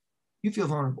 you feel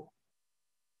vulnerable.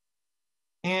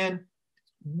 And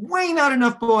way not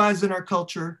enough Boaz in our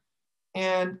culture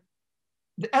and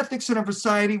the ethics in our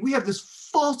society. We have this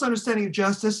false understanding of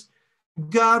justice.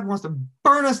 God wants to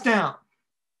burn us down.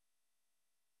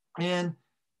 And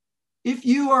if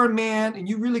you are a man and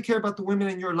you really care about the women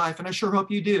in your life, and I sure hope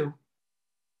you do,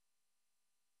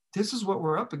 this is what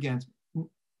we're up against.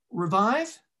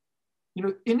 Revive,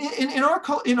 in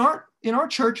our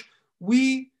church,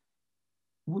 we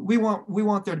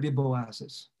want there to be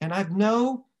Boazes, and I have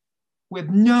no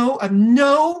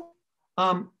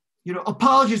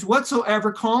apologies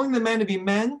whatsoever calling the men to be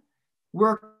men.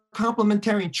 We're a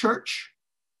complementarian church.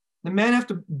 The men have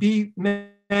to be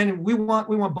men, and we want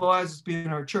Boaz to be in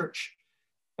our church.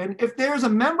 And if there's a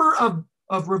member of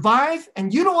Revive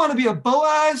and you don't want to be a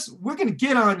Boaz, we're going to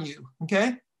get on you,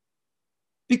 okay?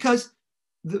 Because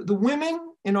the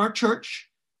women in our church,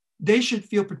 they should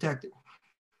feel protected.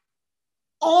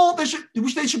 They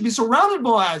should be surrounded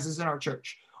Boazes in our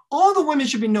church. All the women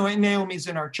should be Naomi's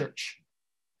in our church.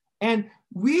 And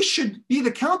we should be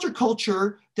the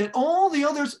counterculture that all the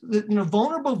others,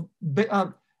 vulnerable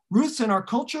Ruths in our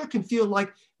culture can feel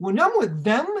like when I'm with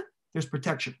them, there's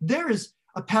protection. There is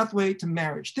a pathway to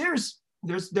marriage. There's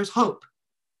hope.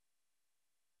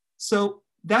 So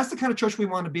that's the kind of church we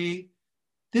want to be.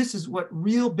 This is what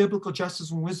real biblical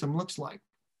justice and wisdom looks like,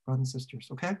 brothers and sisters,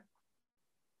 okay?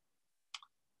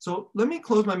 So let me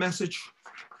close my message.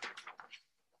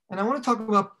 And I want to talk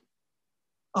about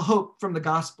a hope from the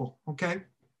gospel, okay?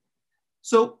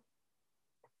 So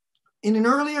in an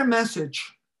earlier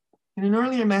message,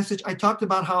 I talked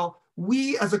about how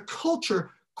we as a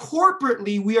culture,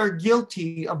 corporately, we are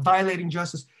guilty of violating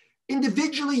justice.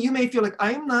 Individually, you may feel like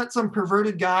I'm not some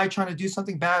perverted guy trying to do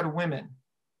something bad to women.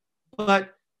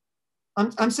 But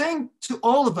I'm saying to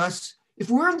all of us, if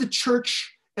we're in the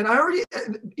church, and I already,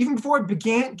 even before I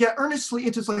began, get earnestly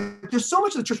into, it's like, there's so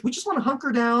much of the church, we just want to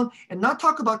hunker down and not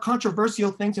talk about controversial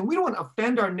things, and we don't want to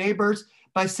offend our neighbors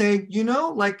by saying,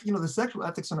 the sexual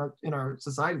ethics in our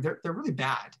society, they're really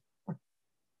bad.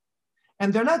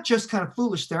 And they're not just kind of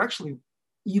foolish, they're actually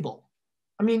evil.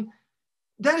 I mean,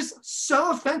 that is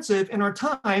so offensive in our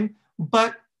time,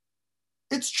 but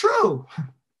it's true.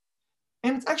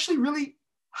 And it's actually really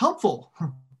helpful.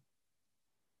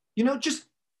 Just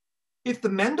if the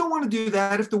men don't want to do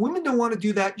that, if the women don't want to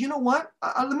do that, you know what?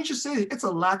 Let me just say it's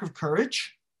a lack of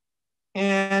courage.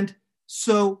 And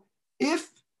so if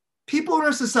people in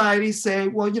our society say,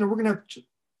 well, we're going to have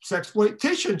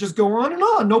sexploitation, just go on and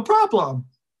on, no problem.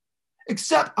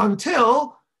 Except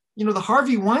until, the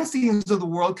Harvey Weinsteins of the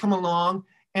world come along,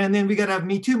 and then we got to have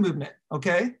Me Too movement,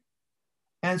 okay?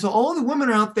 And so all the women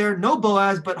are out there, no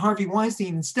Boaz, but Harvey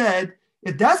Weinstein instead.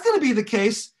 If that's going to be the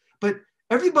case, but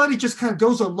everybody just kind of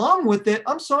goes along with it,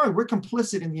 I'm sorry, we're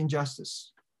complicit in the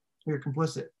injustice. We're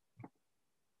complicit.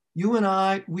 You and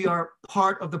I, we are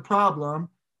part of the problem,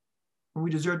 and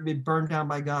we deserve to be burned down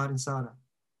by God in Sodom.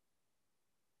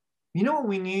 You know what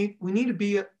we need? We need to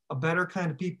be a better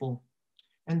kind of people.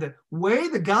 And the way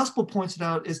the gospel points it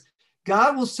out is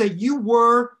God will say, you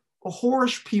were a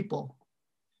whorish people.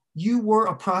 You were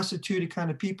a prostituted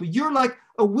kind of people. You're like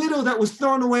a widow that was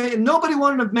thrown away, and nobody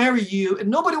wanted to marry you, and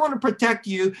nobody wanted to protect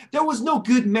you. There was no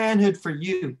good manhood for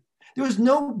you. There was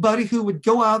nobody who would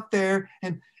go out there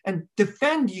and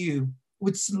defend you,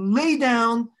 would lay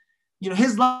down,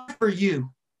 his life for you.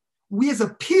 We as a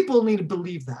people need to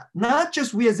believe that, not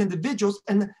just we as individuals.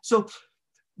 And so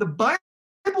the Bible,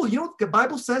 what the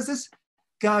Bible says is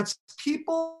God's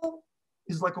people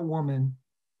is like a woman.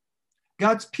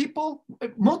 God's people,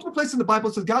 multiple places in the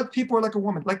Bible says God's people are like a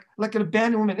woman, like an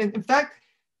abandoned woman. And in fact,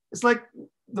 it's like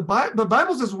the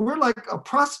Bible says we're like a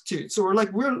prostitute. So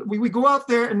we go out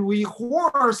there and we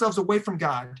whore ourselves away from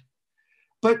God.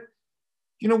 But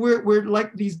we're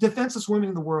like these defenseless women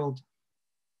in the world.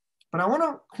 But I want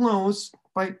to close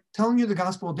by telling you the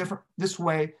gospel this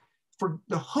way, for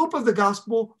the hope of the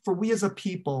gospel for we as a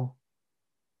people,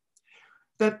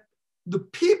 that the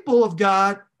people of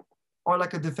God are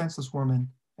like a defenseless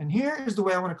woman. And here is the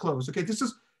way I want to close. Okay, this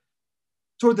is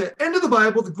toward the end of the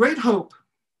Bible, the great hope.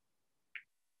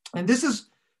 And this is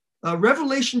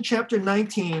Revelation chapter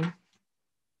 19.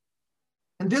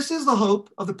 And this is the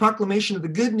hope of the proclamation of the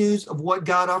good news of what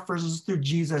God offers us through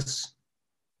Jesus.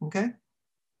 Okay?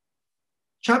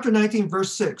 Chapter 19,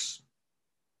 verse 6.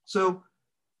 So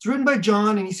it's written by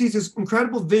John, and he sees this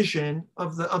incredible vision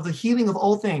of the healing of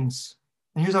all things.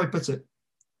 And here's how he puts it.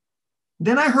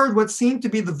 Then I heard what seemed to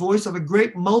be the voice of a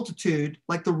great multitude,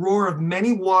 like the roar of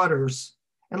many waters,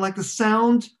 and like the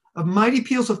sound of mighty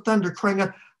peals of thunder, crying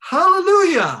out,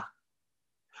 Hallelujah!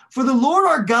 For the Lord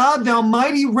our God, the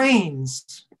Almighty,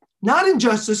 reigns. Not in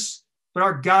justice, but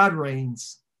our God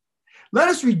reigns. Let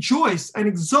us rejoice and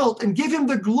exult and give him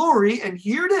the glory. And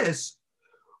here it is.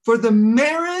 For the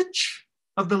marriage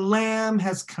of the Lamb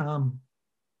has come,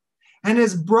 and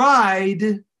his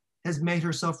bride has made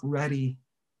herself ready.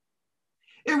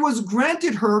 It was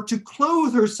granted her to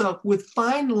clothe herself with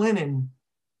fine linen,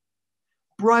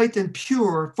 bright and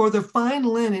pure, for the fine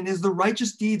linen is the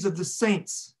righteous deeds of the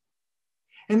saints.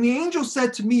 And the angel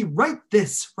said to me, write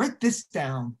this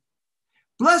down.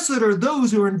 Blessed are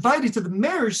those who are invited to the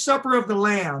marriage supper of the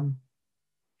Lamb.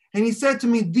 And he said to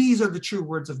me, these are the true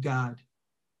words of God.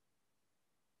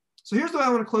 So here's the way I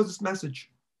want to close this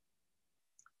message.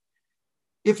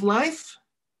 If life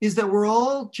is that we're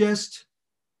all just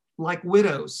like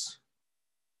widows,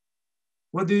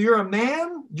 whether you're a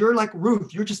man, you're like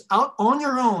Ruth, you're just out on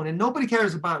your own and nobody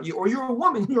cares about you, or you're a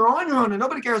woman, you're on your own and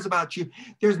nobody cares about you.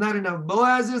 There's not enough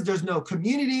Boazes, there's no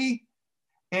community,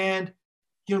 and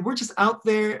we're just out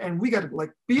there and we got to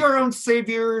be our own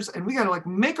saviors, and we got to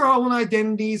make our own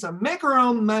identities and make our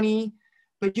own money.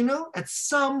 But at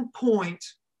some point,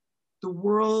 the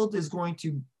world is going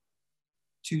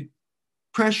to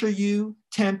pressure you,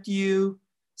 tempt you,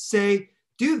 say,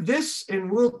 do this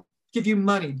and we'll give you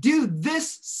money. Do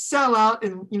this, sell out,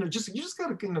 and you just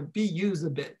got to be used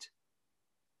a bit.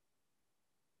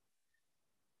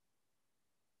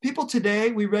 People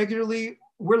today, we're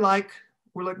like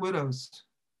widows,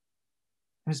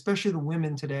 and especially the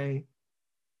women today,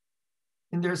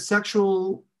 in their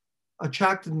sexual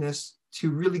attractiveness to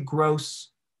really gross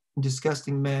and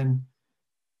disgusting men.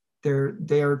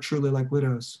 They are truly like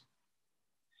widows.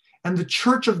 And the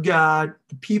church of God,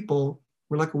 the people,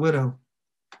 were like a widow.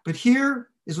 But here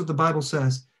is what the Bible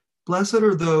says. Blessed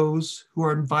are those who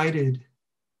are invited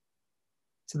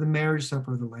to the marriage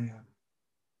supper of the Lamb.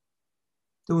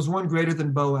 There was one greater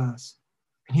than Boaz.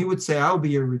 And he would say, I'll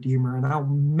be your redeemer, and I'll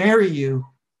marry you.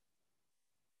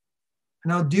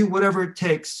 And I'll do whatever it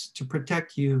takes to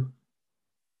protect you.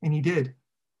 And he did.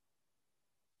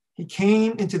 He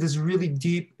came into this really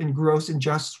deep and gross,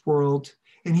 unjust world,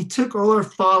 and he took all our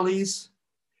follies,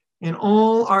 and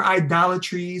all our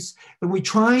idolatries, and we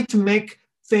try to make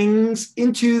things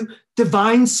into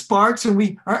divine sparks, and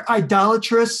we are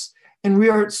idolatrous, and we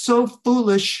are so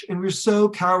foolish, and we're so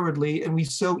cowardly, and we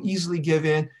so easily give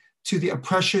in to the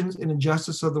oppressions and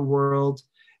injustice of the world,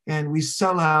 and we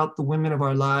sell out the women of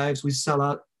our lives, we sell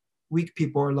out weak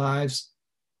people our lives,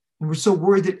 and we're so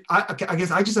worried that I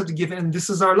guess I just have to give in, and this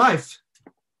is our life.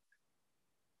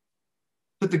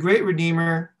 But the great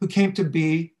Redeemer who came to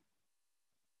be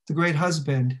the great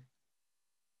husband,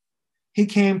 he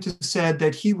came to said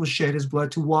that he will shed his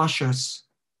blood to wash us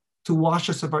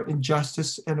of our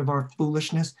injustice and of our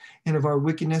foolishness and of our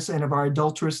wickedness and of our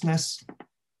adulterousness.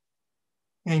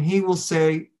 And he will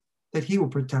say that he will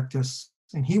protect us,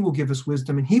 and he will give us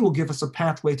wisdom, and he will give us a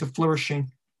pathway to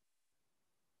flourishing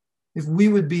if we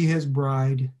would be his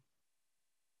bride.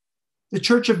 The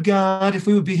church of God, if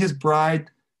we would be his bride,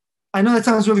 I know that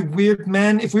sounds really weird,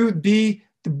 men. If we would be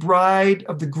the bride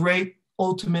of the great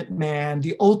ultimate man,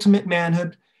 the ultimate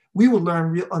manhood, we will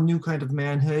learn a new kind of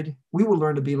manhood. We will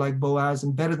learn to be like Boaz,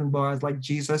 and better than Boaz, like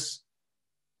Jesus.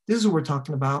 This is what we're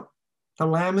talking about. The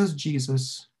Lamb is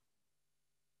Jesus.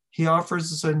 He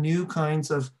offers us a new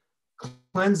kinds of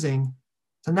cleansing,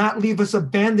 to not leave us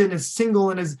abandoned as single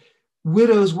and as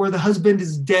widows where the husband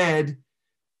is dead,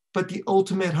 but the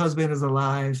ultimate husband is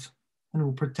alive and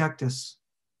will protect us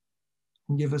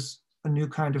and give us a new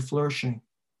kind of flourishing,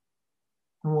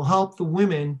 and will help the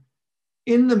women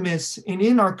in the midst and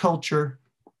in our culture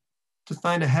to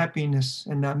find a happiness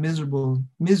and not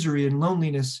misery and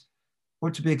loneliness, or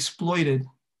to be exploited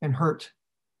and hurt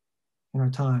in our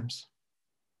times.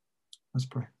 Let's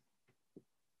pray.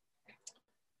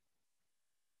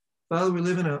 Father, we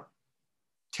live in a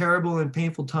terrible and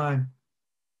painful time.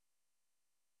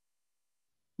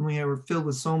 And we are filled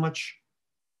with so much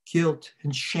guilt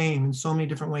and shame in so many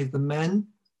different ways, the men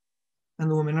and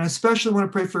the women. And I especially want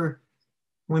to pray for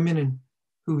women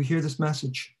who hear this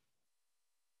message,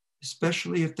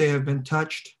 especially if they have been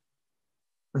touched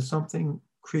by something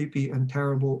creepy and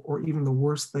terrible, or even the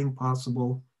worst thing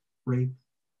possible, rape.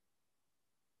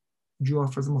 Would you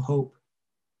offer them a hope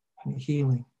and a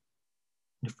healing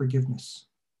and a forgiveness?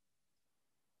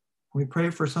 We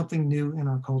pray for something new in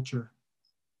our culture,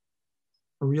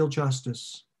 a real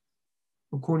justice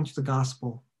according to the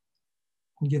gospel,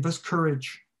 and give us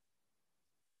courage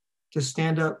to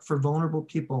stand up for vulnerable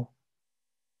people,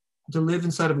 to live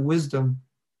inside of wisdom,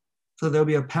 so there'll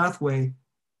be a pathway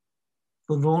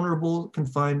the vulnerable can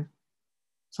find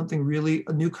something really,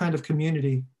 a new kind of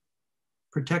community,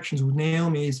 protections with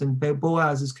Naomi's and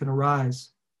Boaz's can arise,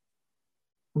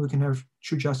 and we can have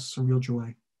true justice and real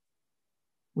joy.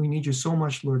 We need you so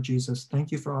much, Lord Jesus.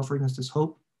 Thank you for offering us this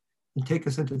hope, and take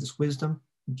us into this wisdom,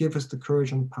 and give us the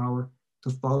courage and the power to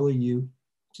follow you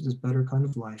to this better kind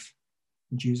of life.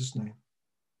 In Jesus' name,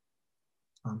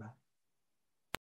 amen.